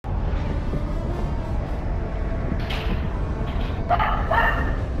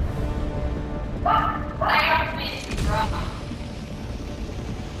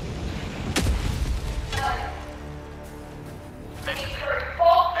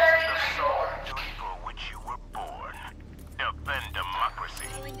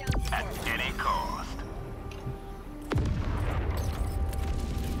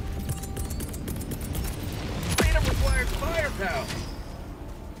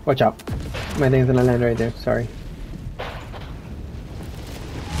Watch out. My thing's gonna land right there, sorry.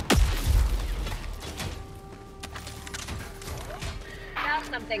 Found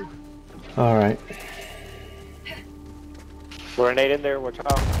something. Alright. Grenade in there, watch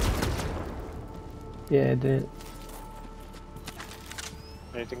out. Yeah, it did.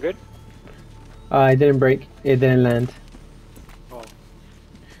 Anything good? It didn't break. It didn't land. Oh.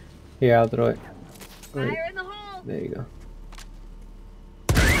 Here, I'll throw it. Right. Fire in the hole. There you go.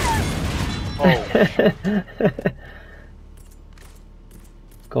 Oh.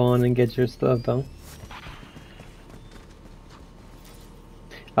 Go on and get your stuff, though.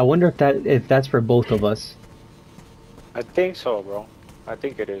 I wonder if that's for both of us. I think so, bro. I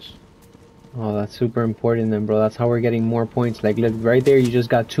think it is. Oh, that's super important then, bro. That's how we're getting more points. Like, look, right there, you just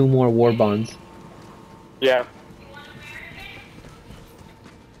got 2 more war bonds. Yeah.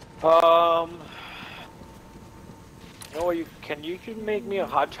 No, you can make me a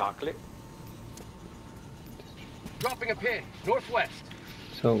hot chocolate? Dropping a pin, northwest.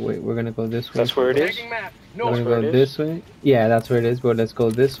 So, wait, we're gonna go this way. That's where it is? Tagging map, We're north. gonna where go it this way. Yeah, that's where it is, but let's go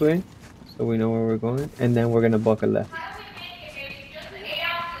this way. So we know where we're going. And then we're gonna buck a left.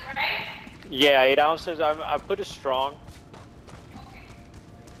 Yeah, 8 ounces. I put it strong.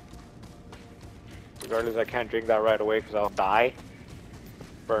 Regardless, I can't drink that right away because I'll die.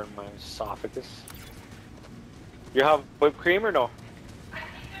 Burn my esophagus. You have whipped cream or no?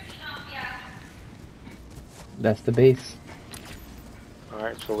 That's the base.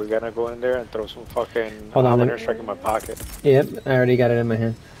 Alright, so we're gonna go in there and throw some fucking Hold on, Hammer Strike in my pocket. Yep, I already got it in my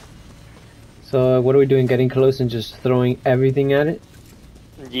hand. So what are we doing? Getting close and just throwing everything at it?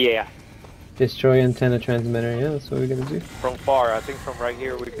 Yeah. Destroy antenna transmitter. Yeah, that's what we're gonna do. From far, I think from right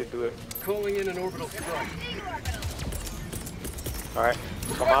here we could do it. Calling in an orbital strike. Alright,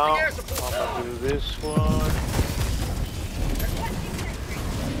 come out. I'm gonna do this one.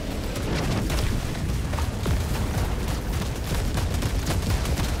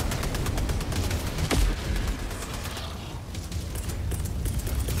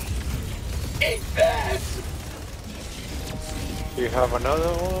 Eat this! You have another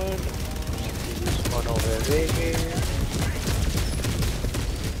one. This one over there.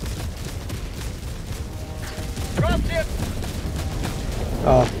 Dropship!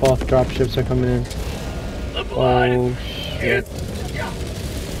 Oh fuck, dropships are coming in. Oh shit.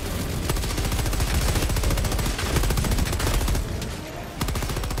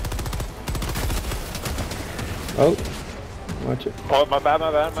 Oh, watch it. Oh, my bad,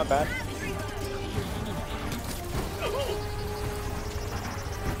 my bad, my bad.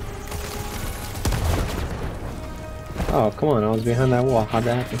 Oh, come on, I was behind that wall. How'd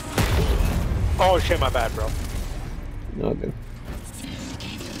that happen? Oh shit, my bad, bro. No good.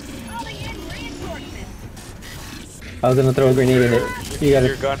 Calling in reinforcements. I was gonna throw a grenade in it. You got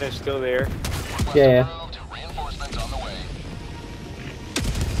Your it. gun is still there. Yeah,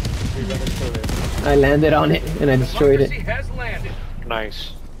 Your gun is still there. yeah. I landed on it and I destroyed it. Democracy has landed.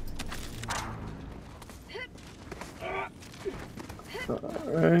 Nice.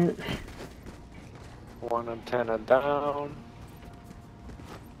 Alright. One antenna down.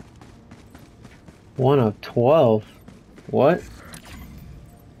 1 of 12. What?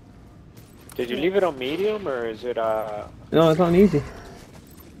 Did you leave it on medium or is it No, it's on easy.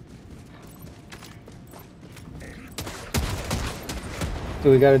 Do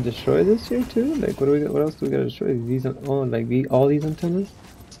we gotta destroy this here too? Like, what do we? What else do we gotta destroy? These, oh, like all these antennas?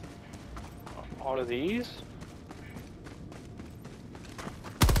 all of these?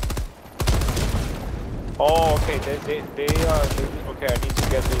 Oh, okay. They okay. I need to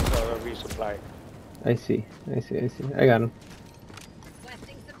get this resupply. I see. I see. I see. I got him.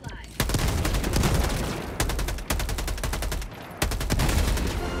 Requesting supplies.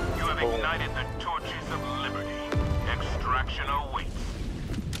 You have ignited the torches of liberty. Extraction awaits.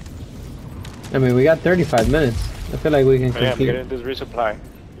 I mean, we got 35 minutes. I feel like we can Yeah, I'm complete. getting this resupply.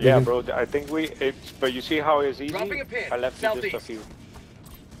 Yeah, Mhm. bro. I think but you see how it's easy? Dropping a pin, I left you just a southeast. few.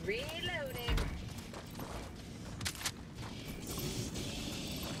 Reloading.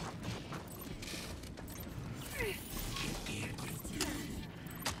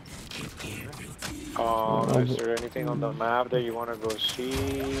 Is there anything on the map that you want to go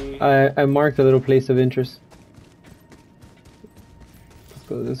see? I marked a little place of interest. Let's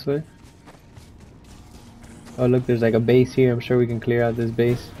go this way. Oh look, there's like a base here. I'm sure we can clear out this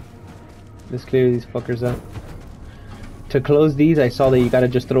base. Let's clear these fuckers out. To close these, I saw that you gotta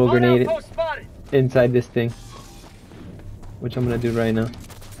just throw a grenade Post spotted. inside this thing. Which I'm gonna do right now.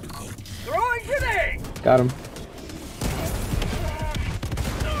 Throwing grenade. Got him.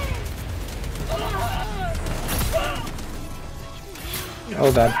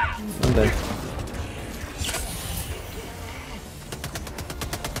 Oh god, I'm dead.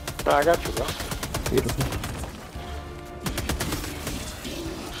 No, I got you, bro. Beautiful.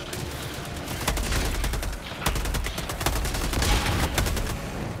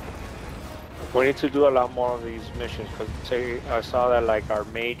 We need to do a lot more of these missions because say I saw that like our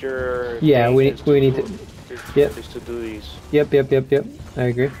major Yeah, thing we is need do- to. is, Yep. is to do these. Yep. I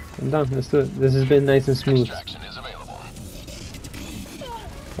agree. I'm done. Let's do it. This has been nice and smooth. Extraction is available.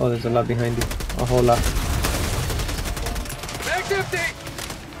 Oh, there's a lot behind you. A whole lot. Mag's empty!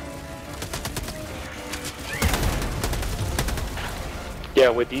 Yeah,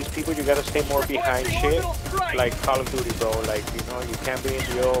 with these people you gotta stay more behind Requesting shit. orbital strike. Like Call of Duty, bro. Like, you know, you can't be in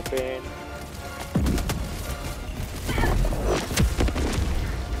the open.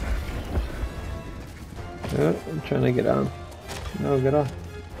 Oh, I'm trying to get on. No, get off.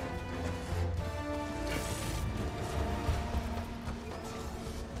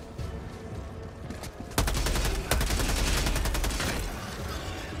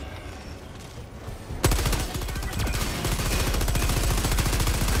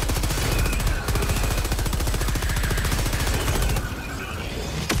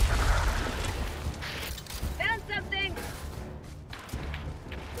 Found something.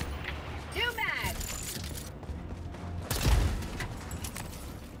 New mag.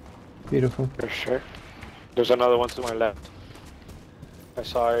 Beautiful. For sure. There's another one to my left. I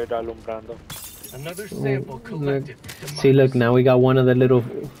saw it alumbrando. Another sample Look. collected. See, look, now we got one of the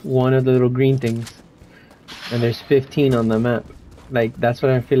little green things, and there's 15 on the map. Like that's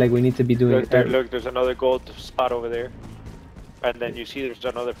what I feel like we need to be doing. Look, there, look, there's another gold spot over there. And then you see there's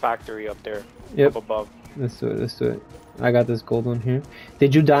another factory up there. Yep. Up above. Let's do it. Let's do it. I got this gold one here.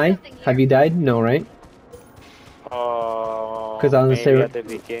 Did you die? Have you died? No, right? Because I was gonna say- at the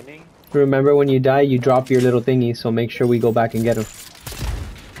beginning. Remember when you die, you drop your little thingy. So make sure we go back and get them.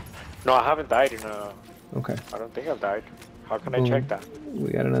 No, I haven't died in Okay. I don't think I've died. How can I Boom. check that? We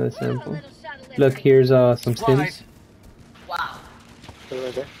got another A sample. little shot of Look, liver. here's some Supplies. stims. Wow.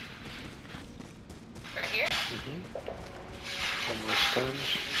 Right there. Right here? Some more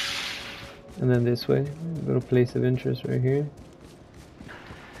stones. And then this way, little place of interest right here.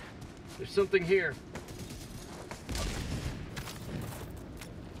 There's something here.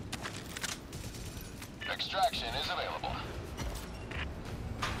 Extraction is available.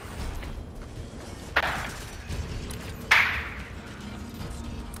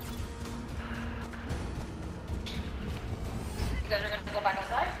 You guys are gonna go back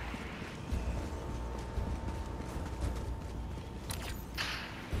outside?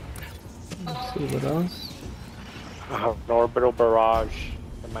 Let's see what else. I have an orbital barrage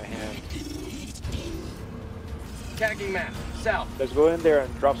in my hand. Tagging map. South. Let's go in there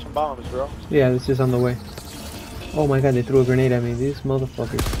and drop some bombs, bro. Yeah, it's just on the way. Oh my god, they threw a grenade at me. These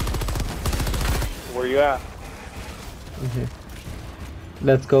motherfuckers. Where you at? Okay.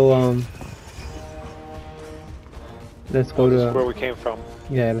 Let's go. Let's go This is where to. we came from.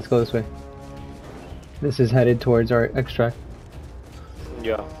 Yeah, let's go this way. This is headed towards our extract.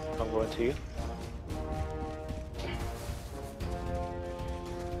 Yeah, I'm going to you.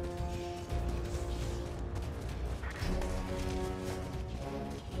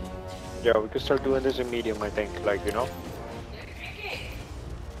 Yeah, we could start doing this in medium, I think. Like, you know?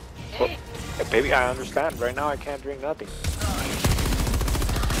 Well, baby, I understand. Right now, I can't drink nothing.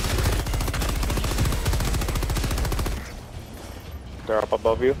 They're up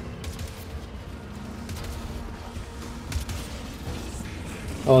above you.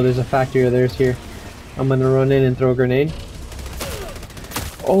 Oh, there's a factory of theirs here. I'm gonna run in and throw a grenade.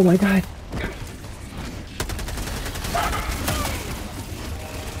 Oh my god.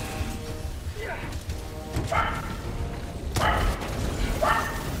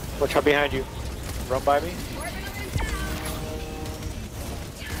 Watch out behind you. Run by me.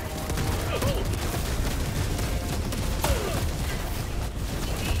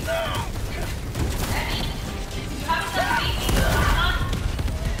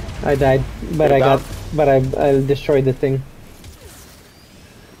 I died, but You're I got, down? but I destroyed the thing.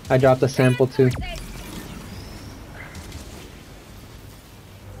 I dropped a sample too.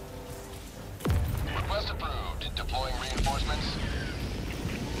 Request approved. Deploying reinforcements.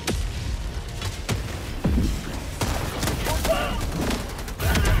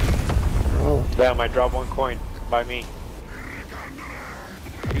 Oh, Damn, I dropped one coin by me.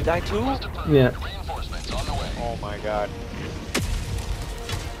 You died too? Request approved. Yeah. Reinforcements on the way. Oh my god.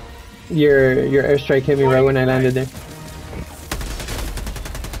 your airstrike hit me right when I landed there.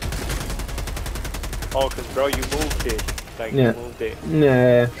 Oh, cause bro, you moved it. Like Yeah. you moved it.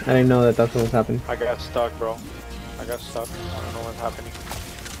 Nah, I didn't know that that's what was happening. I got stuck, bro. I got stuck. I don't know what's happening.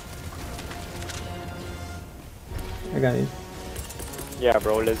 I got you. Yeah,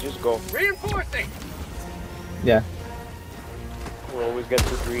 bro, let's just go. Reinforcing! Yeah. We always get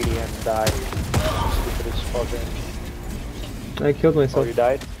too greedy and die. Stupid as fucking. I killed Oh, myself. you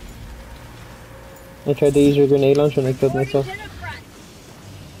died? I tried to use your grenade launcher and I killed Forty myself. to the front.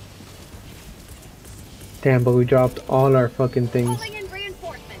 Damn, but we dropped all our fucking things. Calling in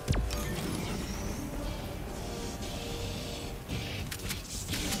reinforcements.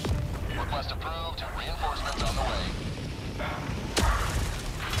 Request approved. Reinforcements on the way.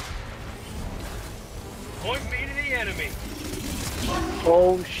 Point me to the enemy.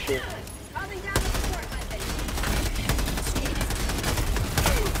 Oh shit. Calling down the support weapon.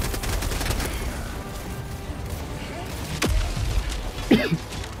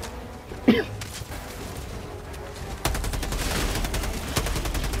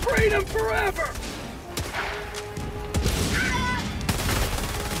 Freedom forever!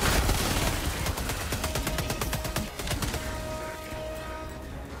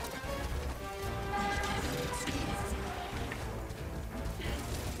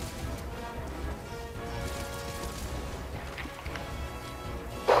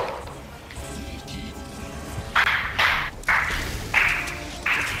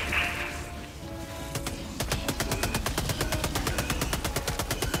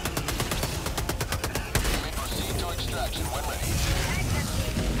 Proceed to extraction when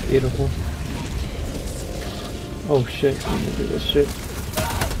ready. Beautiful. Oh shit. Look at this shit.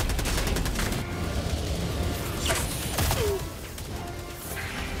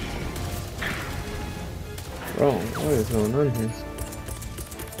 Bro, what is going on here?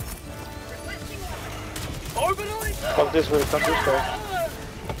 Orbitally? Come this way, come this way.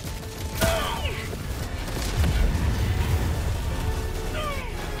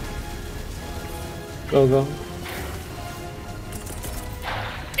 Go, go.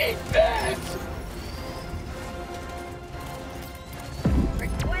 Eat this!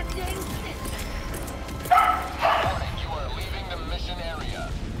 Requesting Warning, you are leaving the mission area.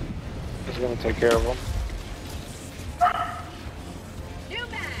 He's gonna take care of him. new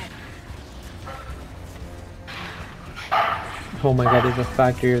mag. Oh my god, there's a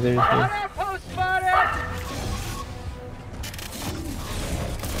factory over there. On outpost spotted!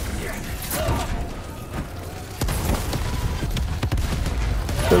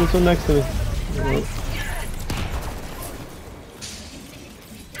 There's one next to me.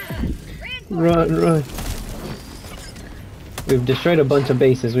 Run, run. We've destroyed a bunch of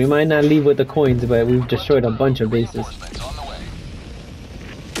bases. We might not leave with the coins, but we've destroyed a bunch of bases. Reinforcements on the way.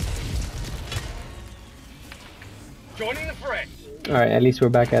 Joining the fray. Alright, at least we're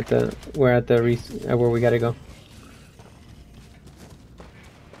back at the where we gotta go.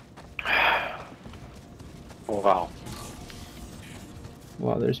 Oh wow.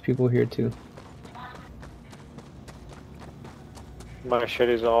 Wow, there's people here too. My shit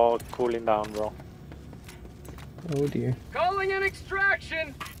is all cooling down, bro. Oh dear. Calling in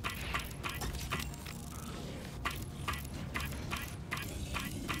extraction!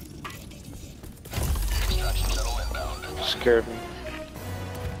 Extraction shuttle inbound. Scared me.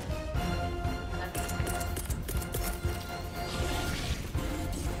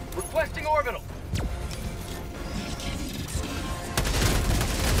 Requesting orbital.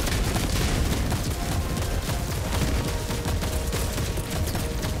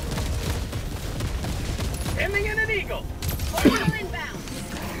 Ending in an eagle. Orbital inbound.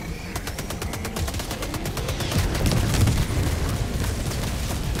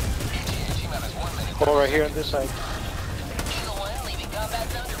 T-minus 1 minute. Oh, right here on this side. Eagle 1 leaving combat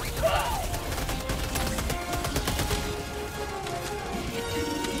zone to resupply.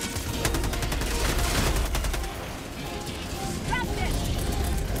 Drop this.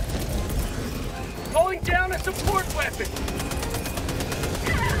 Calling down a support weapon.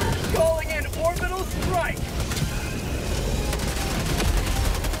 Calling in orbital strike.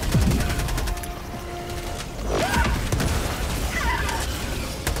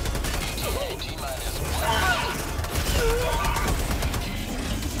 T-minus 1.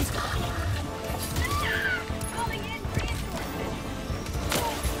 Calling in reinforcements.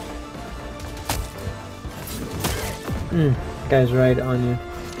 Guy's right on you.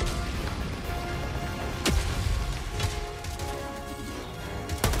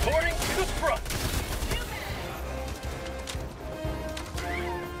 Reporting to the front.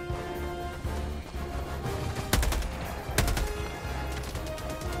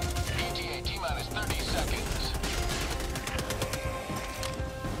 ETA T-minus 30 seconds.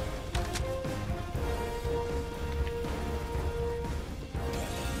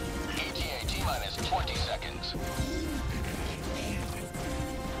 ETA T-minus 20 seconds.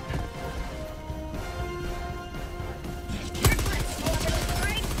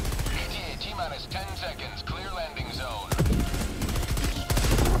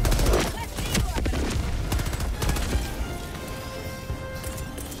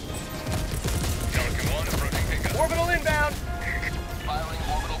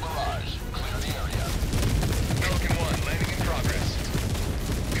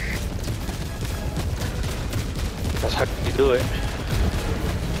 do it.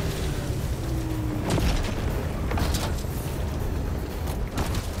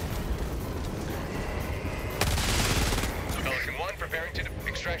 Pelican 1 preparing to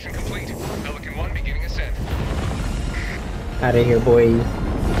extraction complete. Pelican 1 beginning ascent. Out of here, boys.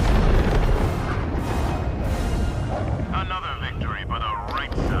 Another victory for the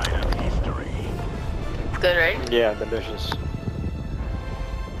right side of history. It's good, right? Yeah, delicious.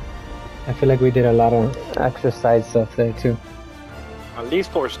 I feel like we did a lot of extra side stuff there too. At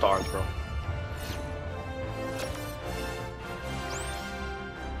least 4 stars, bro.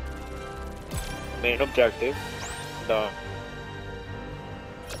 Main objective. Done.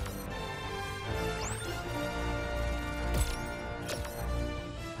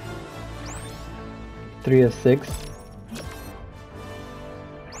 Three of 6.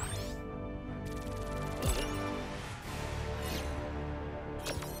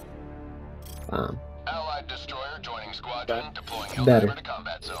 Allied destroyer joining squadron, deploying Better. helicopter to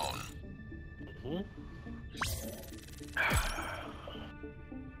combat zone.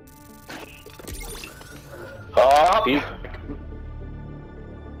 Up.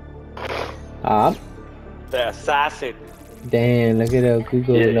 Up. The assassin. Damn, look at that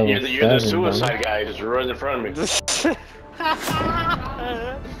Google level You're the 7, suicide guy just runs in front of me. bro.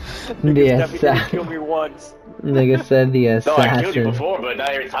 The Definitely didn't assassin. kill me once. Nigga said the No, I killed you assassin. before, but not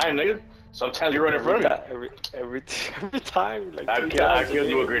every time, nigga. Sometimes you run in front of me. Every time. Like I killed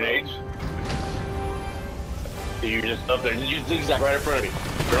you with grenades. You just up there, you zigzag right in front of me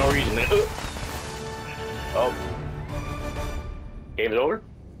for no reason, nigga. Oh, game's over.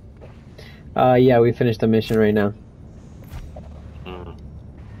 Yeah, we finished the mission right now.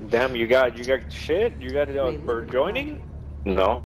 Damn, you got shit? You got for joining? No.